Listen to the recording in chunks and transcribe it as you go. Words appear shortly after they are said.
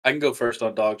I can go first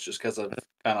on Dawgs just because I've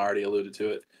kind of already alluded to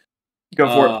it. Go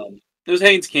for it. It was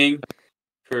Haynes King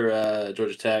for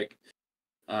Georgia Tech.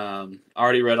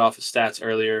 Already read off his stats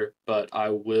earlier, but I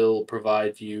will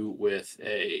provide you with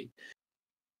a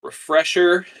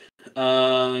refresher.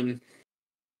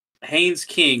 Haynes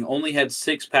King only had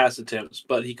 6 pass attempts,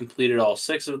 but he completed all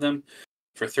 6 of them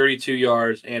for 32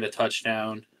 yards and a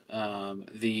touchdown.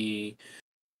 The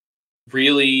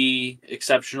really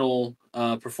exceptional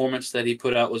performance that he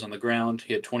put out was on the ground.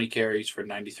 He had 20 carries for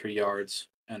 93 yards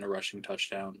and a rushing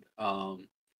touchdown,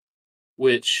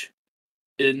 which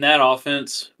in that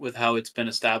offense, with how it's been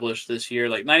established this year,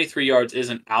 like 93 yards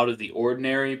isn't out of the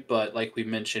ordinary, but like we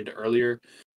mentioned earlier,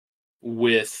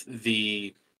 with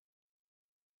the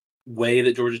way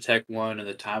that Georgia Tech won and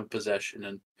the time of possession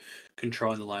and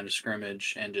controlling the line of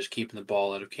scrimmage and just keeping the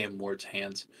ball out of Cam Ward's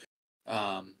hands,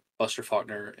 Buster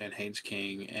Faulkner and Haynes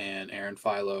King and Aaron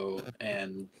Philo,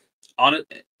 and on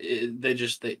it,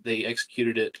 they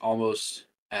executed it almost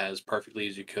as perfectly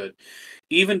as you could,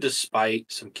 even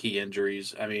despite some key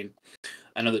injuries. I mean,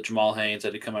 I know that Jamal Haynes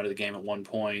had to come out of the game at one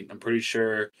point. I'm pretty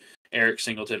sure Eric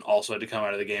Singleton also had to come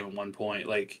out of the game at one point.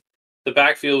 Like, the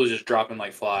backfield was just dropping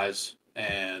like flies,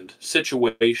 and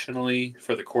situationally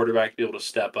for the quarterback to be able to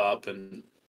step up and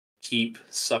keep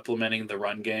supplementing the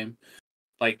run game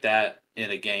like that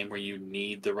in a game where you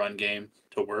need the run game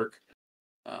to work,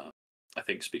 I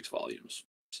think speaks volumes.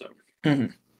 So.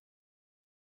 Mm-hmm.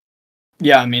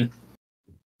 Yeah, I mean,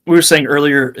 we were saying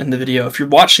earlier in the video, if you're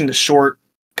watching the short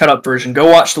cut-up version,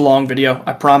 go watch the long video.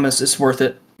 I promise it's worth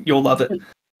it. You'll love it.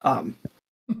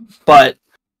 But,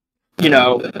 you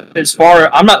know,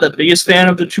 I'm not the biggest fan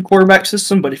of the 2-quarterback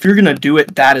system, but if you're going to do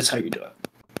it, that is how you do it.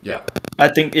 Yeah. I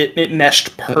think it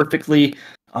meshed perfectly.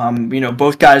 You know,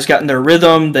 both guys got in their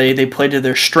rhythm. They played to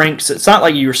their strengths. It's not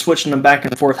like you were switching them back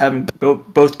and forth, having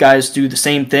both guys do the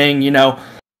same thing. You know,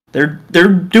 they're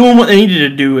doing what they needed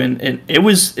to do, and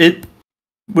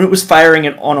when it was firing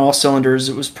it on all cylinders,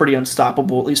 it was pretty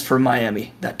unstoppable, at least for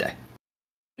Miami that day.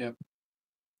 Yep.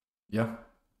 Yeah,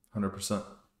 100%.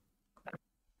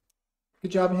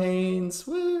 Good job, Haynes.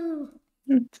 Woo!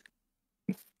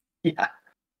 Yeah.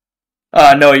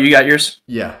 Noah, you got yours?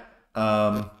 Yeah.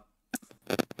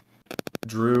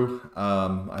 Drew,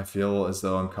 I feel as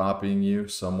though I'm copying you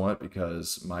somewhat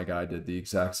because my guy did the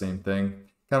exact same thing.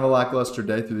 Kind of a lackluster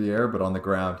day through the air, but on the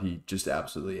ground, he just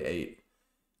absolutely ate.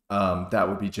 That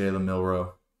would be Jalen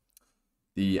Milroe,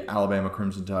 the Alabama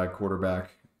Crimson Tide quarterback.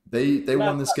 They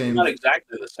won this game. Not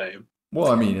exactly the same.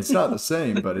 Well, I mean, it's not the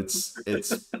same, but it's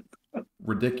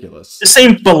ridiculous. The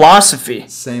same philosophy.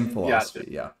 Same philosophy,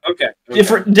 yeah. Okay.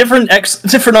 Different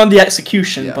on the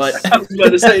execution, Yes. but I was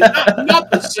about to say,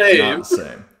 not the same. Not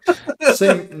the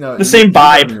same. No, the same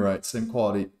vibe. You're right. Same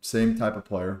quality, same type of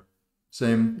player,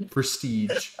 same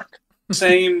prestige.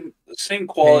 Same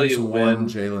quality Haynes of 1, win.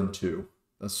 Jalen 2.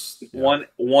 That's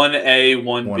 1A,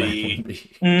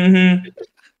 1B. Mm-hmm.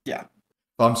 Yeah.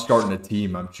 If I'm starting a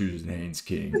team, I'm choosing Haynes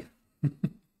King.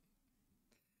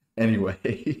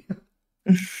 Anyway,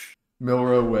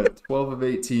 Milroe went 12 of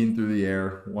 18 through the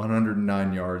air,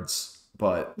 109 yards,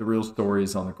 but the real story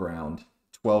is on the ground.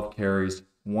 12 carries,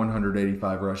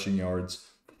 185 rushing yards,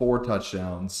 4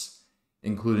 touchdowns,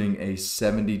 including a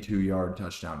 72-yard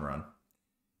touchdown run.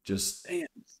 Just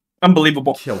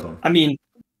unbelievable. Killed him. I mean,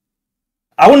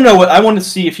 I want to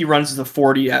see if he runs the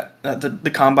 40 at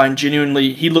the combine.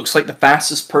 Genuinely, he looks like the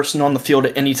fastest person on the field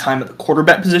at any time at the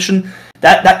quarterback position.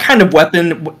 That kind of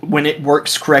weapon, when it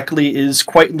works correctly, is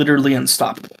quite literally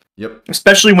unstoppable. Yep.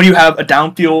 Especially when you have a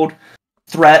downfield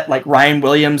threat like Ryan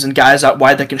Williams and guys out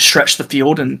wide that can stretch the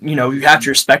field, and you have to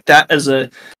respect that as a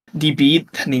DB.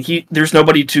 I mean, there's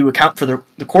nobody to account for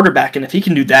the quarterback, and if he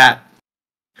can do that,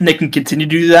 and they can continue to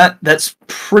do that, that's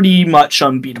pretty much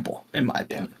unbeatable, in my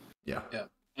opinion. Yeah.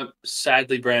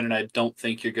 Sadly, Brandon, I don't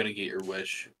think you're going to get your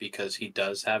wish because he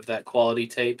does have that quality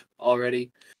tape already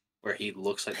where he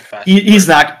looks like the fastest. He's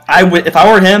not. If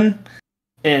I were him,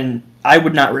 and I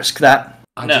would not risk that.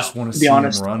 I just want to see him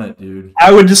run it, dude.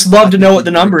 I would just love to know what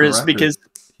the number is because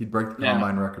he'd break the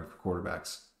combine record for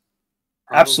quarterbacks.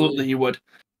 Probably. Absolutely, he would.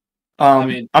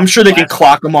 I'm sure they can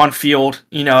clock them on field.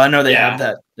 I know they have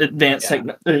that advanced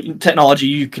technology.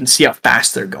 You can see how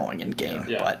fast they're going in game,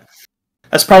 but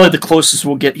that's probably the closest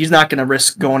we'll get. He's not going to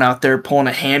risk going out there pulling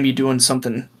a hammy, doing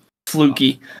something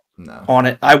fluky on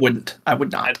it. I wouldn't. I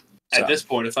would not. At this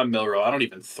point, if I'm Milroe, I don't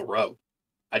even throw.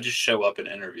 I just show up and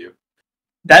interview.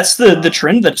 That's the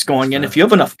trend that's going in. If you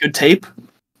have enough good tape,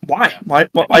 why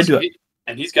do it?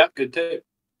 And he's got good tape.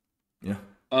 Yeah.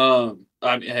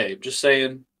 I mean, hey, just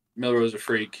saying, Milroe's a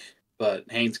freak, but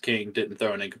Haynes King didn't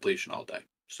throw an incompletion all day.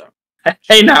 So.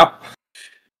 Hey now.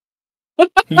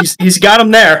 He's got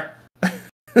him there.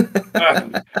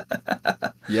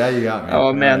 Yeah, you got me.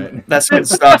 Oh man, that's good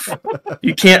stuff.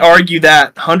 You can't argue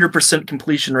that 100%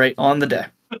 completion rate on the day.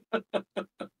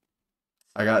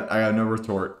 I got no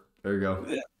retort. There you go.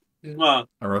 Well,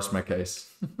 I roast my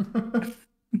case.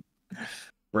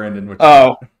 Brandon, what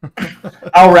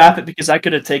I'll wrap it because I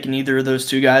could have taken either of those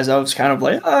two guys. I was kind of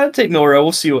like, I'll take Milroe.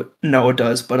 We'll see what Noah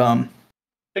does, but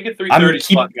take a 330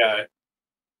 spot guy.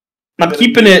 I'm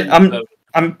keeping it.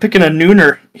 I'm picking a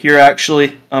nooner here.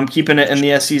 Actually, I'm keeping it in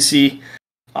the SEC.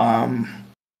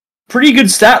 Pretty good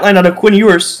stat line out of Quinn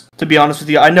Ewers, to be honest with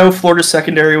you. I know Florida's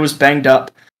secondary was banged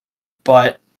up,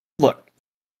 but look,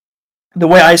 the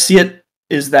way I see it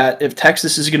is that if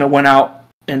Texas is going to win out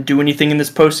and do anything in this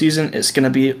postseason, it's going to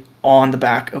be on the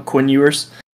back of Quinn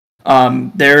Ewers.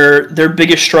 Their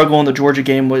biggest struggle in the Georgia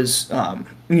game was,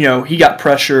 he got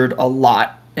pressured a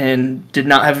lot and did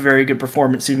not have a very good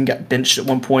performance. Even got benched at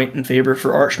one point in favor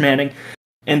for Arch Manning.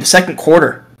 In the second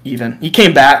quarter, even, he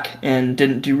came back and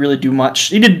didn't really do much.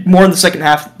 He did more in the second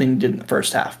half than he did in the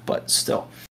first half, but still.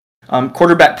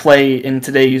 Quarterback play in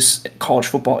today's college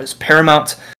football is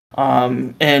paramount.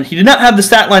 And he did not have the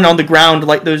stat line on the ground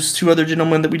like those two other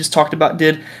gentlemen that we just talked about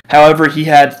did. However, he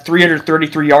had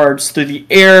 333 yards through the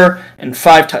air and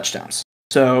 5 touchdowns.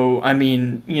 So, I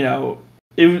mean,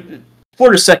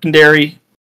 Florida's secondary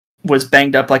was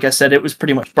banged up. Like I said, it was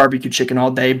pretty much barbecue chicken all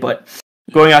day, but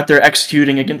going out there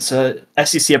executing against a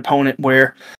SEC opponent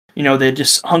where, they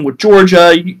just hung with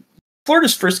Georgia.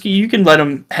 Florida's frisky. You can let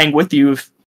them hang with you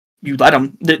if you let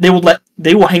them. They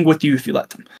will hang with you if you let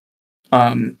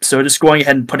them. So just going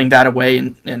ahead and putting that away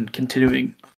and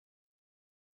continuing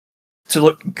to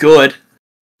look good,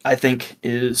 I think,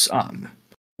 is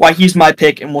why he's my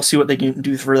pick, and we'll see what they can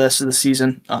do for the rest of the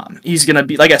season. He's going to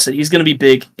be, like I said, he's going to be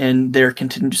big in their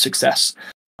continued success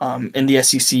in the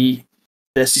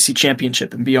SEC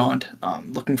championship and beyond.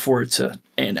 Looking forward to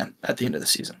A&M at the end of the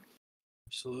season.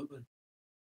 Absolutely.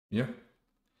 Yeah.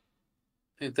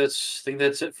 I think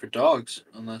that's it for Dawgs,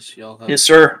 unless y'all have Yes,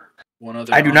 sir. one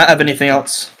other. I do not have anything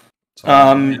else.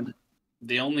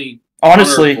 The only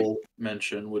honorable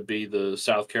mention would be the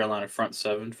South Carolina front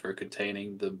seven for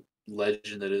containing the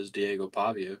legend that is Diego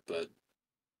Pavia, but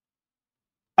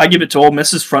I give it to Ole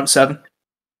Miss's front seven.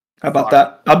 How about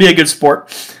that? I'll be a good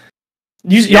sport.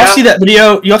 Y'all see that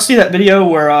video? Y'all see that video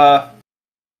where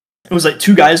it was like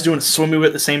two guys doing a swim move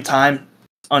at the same time,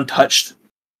 untouched?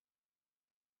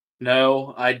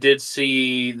 No, I did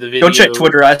see the video. Go check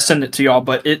Twitter. I send it to y'all,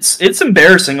 but it's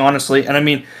embarrassing, honestly. And I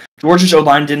mean, Georgia's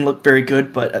O-line didn't look very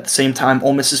good, but at the same time,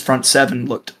 Ole Miss's front seven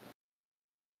looked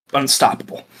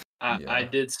unstoppable. I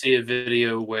did see a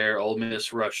video where Ole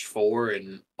Miss rushed 4,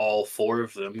 and all 4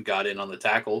 of them got in on the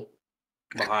tackle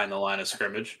behind the line of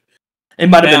scrimmage. It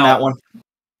might have been that one.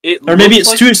 Or maybe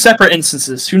it's 2 separate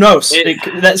instances. Who knows?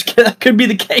 That could be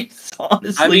the case,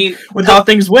 honestly, with how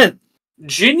things went.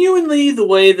 Genuinely, the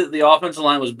way that the offensive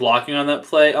line was blocking on that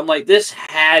play, I'm like, this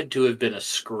had to have been a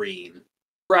screen,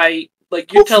 right?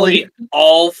 Like, you're telling me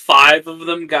all 5 of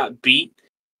them got beat?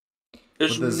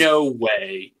 There's no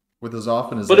way. With as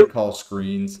often as they call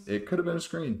screens, it could have been a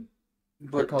screen.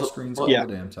 They call screens all the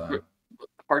damn time.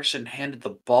 Carson handed the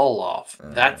ball off.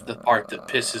 That's the part that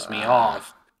pisses me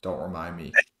off. Don't remind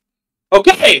me.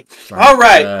 Okay, all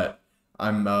right. I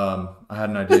had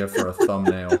an idea for a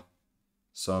thumbnail,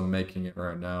 so I'm making it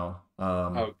right now.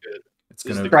 Good. It's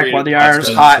gonna strike while the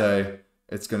iron's hot.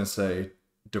 It's gonna say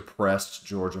depressed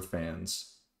Georgia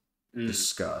fans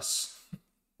discuss.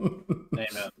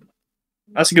 Amen.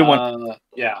 That's a good one.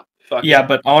 Yeah,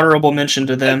 but honorable mention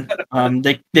to them.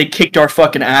 They kicked our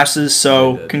fucking asses,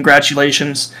 so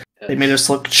congratulations. Yes. They made us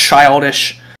look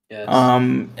childish. Yes.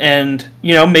 And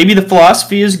maybe the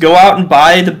philosophy is go out and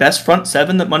buy the best front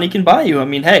seven that money can buy you. I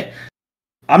mean, hey,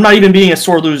 I'm not even being a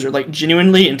sore loser. Like,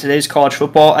 genuinely, in today's college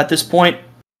football at this point,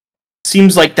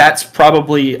 seems like that's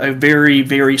probably a very,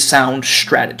 very sound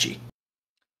strategy.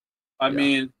 I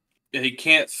mean, he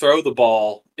can't throw the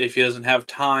ball if he doesn't have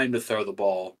time to throw the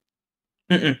ball.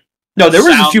 No, there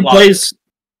was a few plays.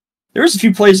 There was a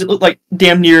few plays that looked like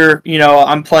damn near,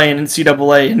 I'm playing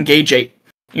NCAA and Gauge 8.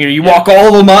 You walk all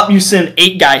of them up, you send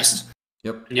 8 guys.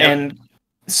 Yep. And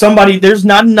there's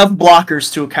not enough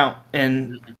blockers to account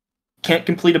and can't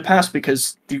complete a pass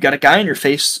because you've got a guy in your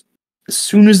face as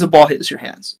soon as the ball hits your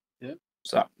hands. Yep.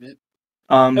 So,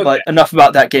 but enough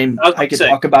about that game. I could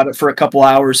talk about it for a couple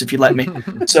hours if you let me.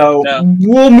 So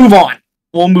we'll move on.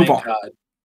 Thank God.